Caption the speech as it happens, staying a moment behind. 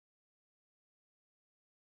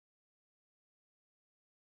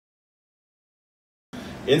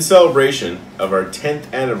In celebration of our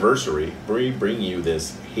 10th anniversary, we bring you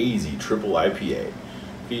this hazy triple IPA.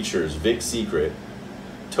 Features Vic Secret,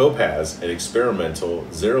 Topaz, and experimental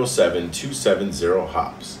 07270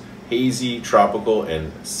 hops. Hazy, tropical,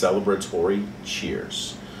 and celebratory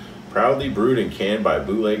cheers. Proudly brewed and canned by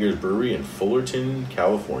Bootlegger's Brewery in Fullerton,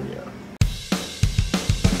 California.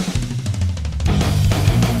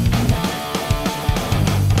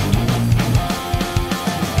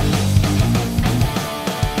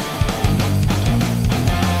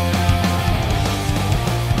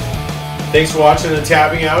 Thanks for watching the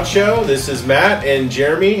Tapping Out Show. This is Matt and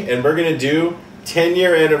Jeremy, and we're going to do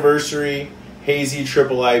 10-year anniversary hazy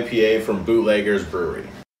triple IPA from Bootlegger's Brewery.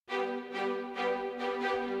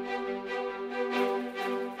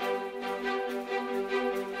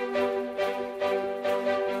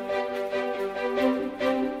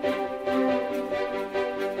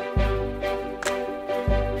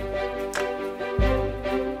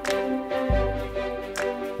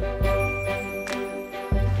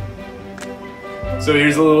 So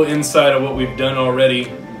here's a little insight of what we've done already.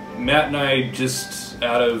 Matt and I, just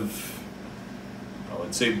out of, I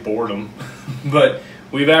would say boredom, but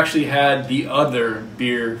we've actually had the other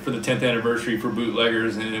beer for the 10th anniversary for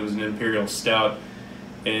Bootleggers, and it was an Imperial Stout.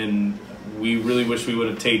 And we really wish we would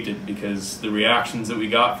have taped it because the reactions that we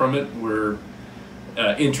got from it were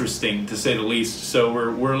interesting, to say the least. So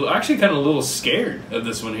we're actually kind of a little scared of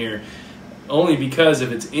this one here. Only because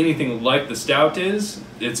if it's anything like the Stout is,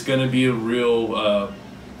 it's going to be a real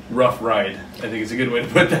rough ride. I think it's a good way to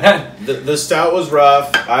put that. The Stout was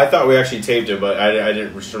rough. I thought we actually taped it, but I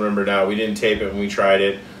didn't just remember now. We didn't tape it when we tried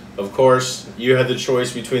it. Of course, you had the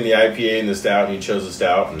choice between the IPA and the Stout, and you chose the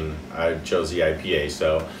Stout, and I chose the IPA.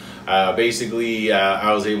 So basically,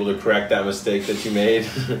 I was able to correct that mistake that you made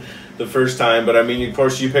the first time. But I mean, of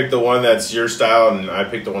course, you picked the one that's your style, and I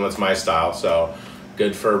picked the one that's my style. So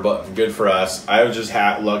good for us. I was just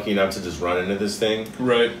lucky enough to just run into this thing.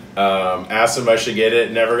 Right. Asked him if I should get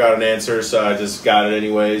it. Never got an answer, so I just got it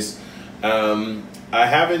anyways. I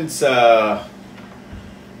haven't. I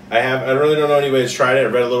really don't know anybody that's tried it. I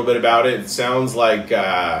read a little bit about it. It sounds like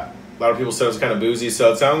a lot of people said it was kind of boozy,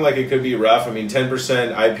 so it sounded like it could be rough. I mean,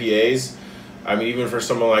 10% IPAs. I mean, even for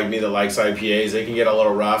someone like me that likes IPAs, they can get a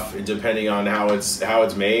little rough depending on how it's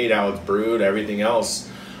made, how it's brewed, everything else.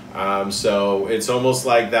 So it's almost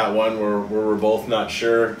like that one where we're both not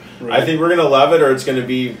sure. Right. I think we're going to love it, or it's going to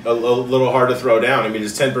be a little hard to throw down. I mean,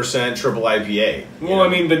 it's 10% triple IPA. Well, know? I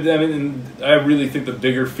mean, I really think the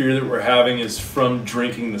bigger fear that we're having is from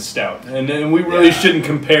drinking the Stout. And we really shouldn't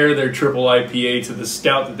compare their triple IPA to the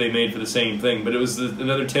Stout that they made for the same thing. But it was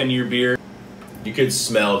another 10-year beer. You could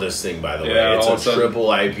smell this thing, by the way. It's a triple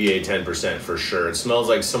IPA 10% for sure. It smells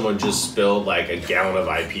like someone just spilled like a gallon of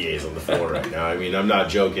IPAs on the floor right now. I mean, I'm not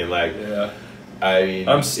joking. Like, I mean,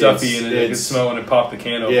 I'm stuffy and I can smell when I pop the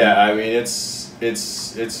can open. Yeah, I mean, it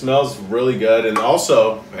smells really good. And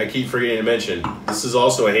also, I keep forgetting to mention, this is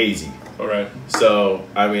also a hazy. All right. So,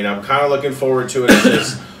 I mean, I'm kind of looking forward to it. It's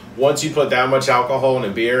just, once you put that much alcohol in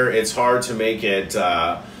a beer, it's hard to make it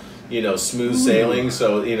smooth sailing.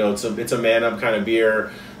 So, it's a man-up kind of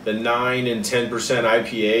beer. The 9 and 10%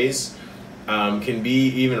 IPAs can be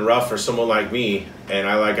even rough for someone like me, and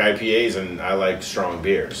I like IPAs and I like strong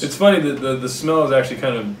beers. It's funny that the smell is actually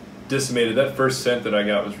kind of decimated. That first scent that I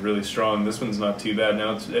got was really strong. This one's not too bad.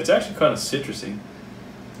 Now it's actually kind of citrusy.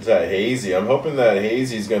 Is that hazy? I'm hoping that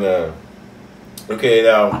hazy's gonna... Okay,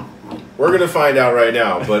 now we're gonna find out right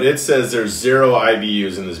now, but it says there's 0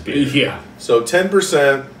 IBUs in this beer. Yeah. So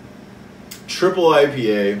 10% triple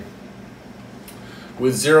IPA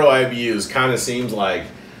with 0 IBUs kind of seems like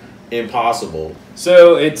impossible.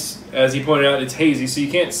 So it's, as he pointed out, it's hazy, so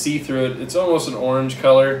you can't see through it. It's almost an orange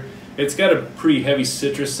color. It's got a pretty heavy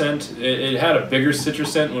citrus scent. It had a bigger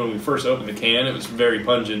citrus scent when we first opened the can. It was very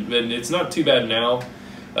pungent, and it's not too bad now.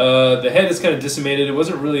 The head is kind of decimated. It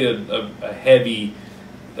wasn't really a heavy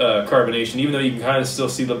carbonation, even though you can kind of still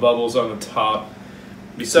see the bubbles on the top.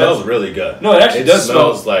 It smells really good. No, it actually does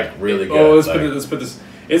smell like really good. Oh, let's put this.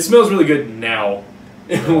 It smells really good now.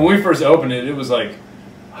 When we first opened it, it was like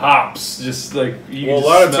hops, just like a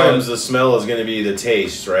lot of times the smell is going to be the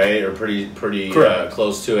taste, right, or pretty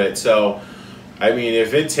close to it. So, I mean,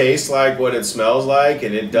 if it tastes like what it smells like,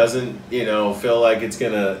 and it doesn't, feel like it's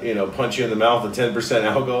gonna, punch you in the mouth with 10%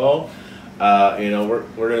 alcohol,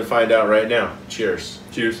 we're gonna find out right now. Cheers.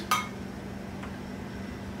 Cheers.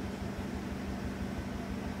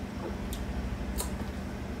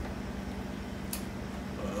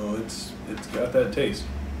 It's got that taste.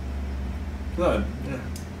 Good. Yeah.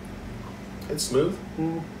 It's smooth.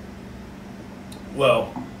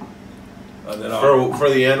 Well, And then for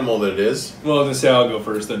the animal that it is. Well, I was gonna say I'll go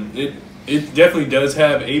first. Then it definitely does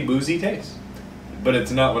have a boozy taste, but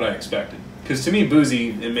it's not what I expected. Because to me, boozy,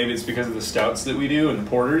 and maybe it's because of the stouts that we do and the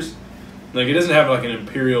porters, like it doesn't have like an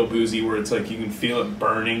imperial boozy where it's like you can feel it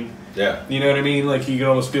burning. Yeah. You know what I mean? Like you can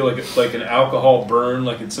almost feel like an alcohol burn,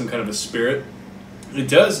 like it's some kind of a spirit. It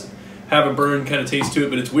does have a burn kind of taste to it,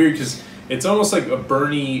 but it's weird because it's almost like a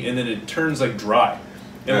burny, and then it turns like dry,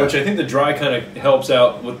 and which I think the dry kind of helps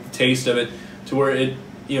out with the taste of it, to where it,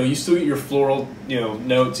 you still get your floral,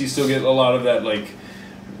 notes. You still get a lot of that like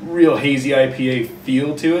real hazy IPA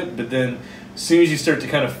feel to it, but then as soon as you start to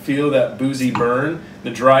kind of feel that boozy burn,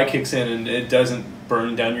 the dry kicks in, and it doesn't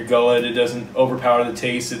burn down your gullet. It doesn't overpower the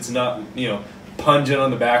taste. It's not, pungent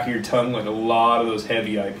on the back of your tongue like a lot of those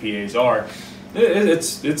heavy IPAs are.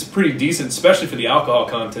 It's pretty decent, especially for the alcohol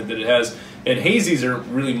content that it has. And hazies are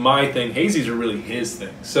really my thing. Hazies are really his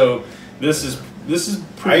thing. So this is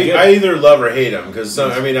pretty good. I either love or hate them because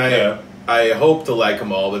I hope to like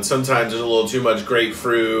them all, but sometimes there's a little too much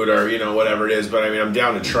grapefruit or whatever it is. But I'm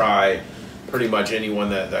down to try pretty much anyone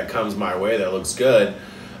that comes my way that looks good.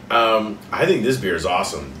 I think this beer is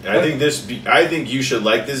awesome. I think you should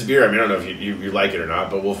like this beer. I don't know if you like it or not,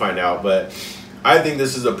 but we'll find out. But I think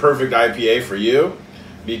this is a perfect IPA for you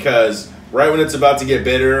because right when it's about to get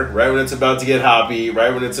bitter, right when it's about to get hoppy,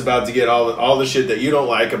 right when it's about to get all the shit that you don't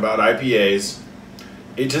like about IPAs,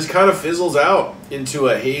 it just kind of fizzles out into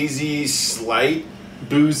a hazy, slight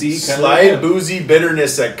boozy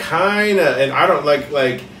bitterness that kind of, and I don't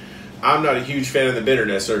like I'm not a huge fan of the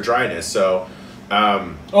bitterness or dryness, so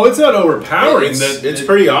it's not overpowering. It's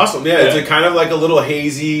pretty awesome. Yeah, it's kind of like a little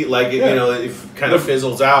hazy, like it kind of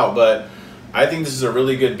fizzles out. But I think this is a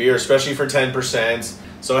really good beer, especially for 10%.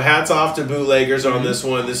 So hats off to Bootleggers on this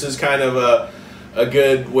one. This is kind of a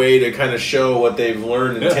good way to kind of show what they've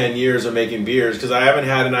learned in 10 years of making beers, because I haven't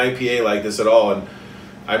had an IPA like this at all. And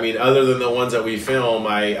other than the ones that we film,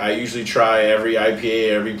 I usually try every IPA,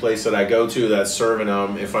 every place that I go to that's serving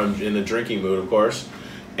them, if I'm in the drinking mood, of course.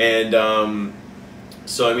 And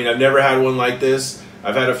so, I've never had one like this.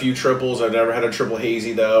 I've had a few triples. I've never had a triple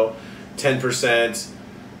hazy, though. 10%,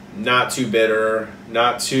 not too bitter,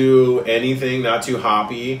 not too anything, not too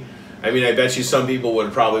hoppy. I bet you some people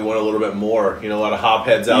would probably want a little bit more. A lot of hop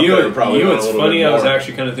heads out there would probably want a little bit more. It's funny, I was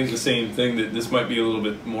actually kind of thinking the same thing, that this might be a little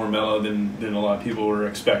bit more mellow than a lot of people were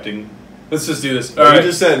expecting. Let's just do this. All right. You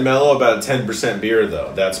just said mellow about a 10% beer,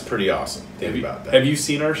 though. That's pretty awesome. Think about that. Have you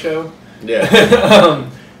seen our show? Yeah.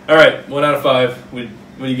 All right, 1 out of 5. What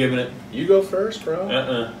are you giving it? You go first,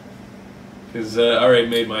 bro. Because I already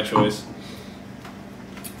made my choice.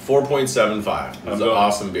 4.75. It's an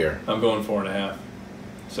awesome beer. I'm going 4.5.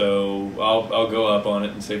 So I'll go up on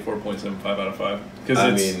it and say 4.75 out of 5.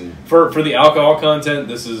 Because for the alcohol content,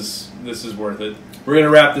 this is worth it. We're going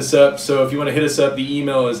to wrap this up. So if you want to hit us up, the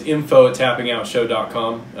email is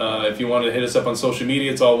info@tappingoutshow.com. If you want to hit us up on social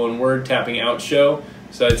media, it's all one word, Tapping Out Show.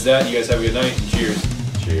 Besides that, you guys have a good night and cheers.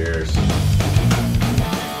 Cheers.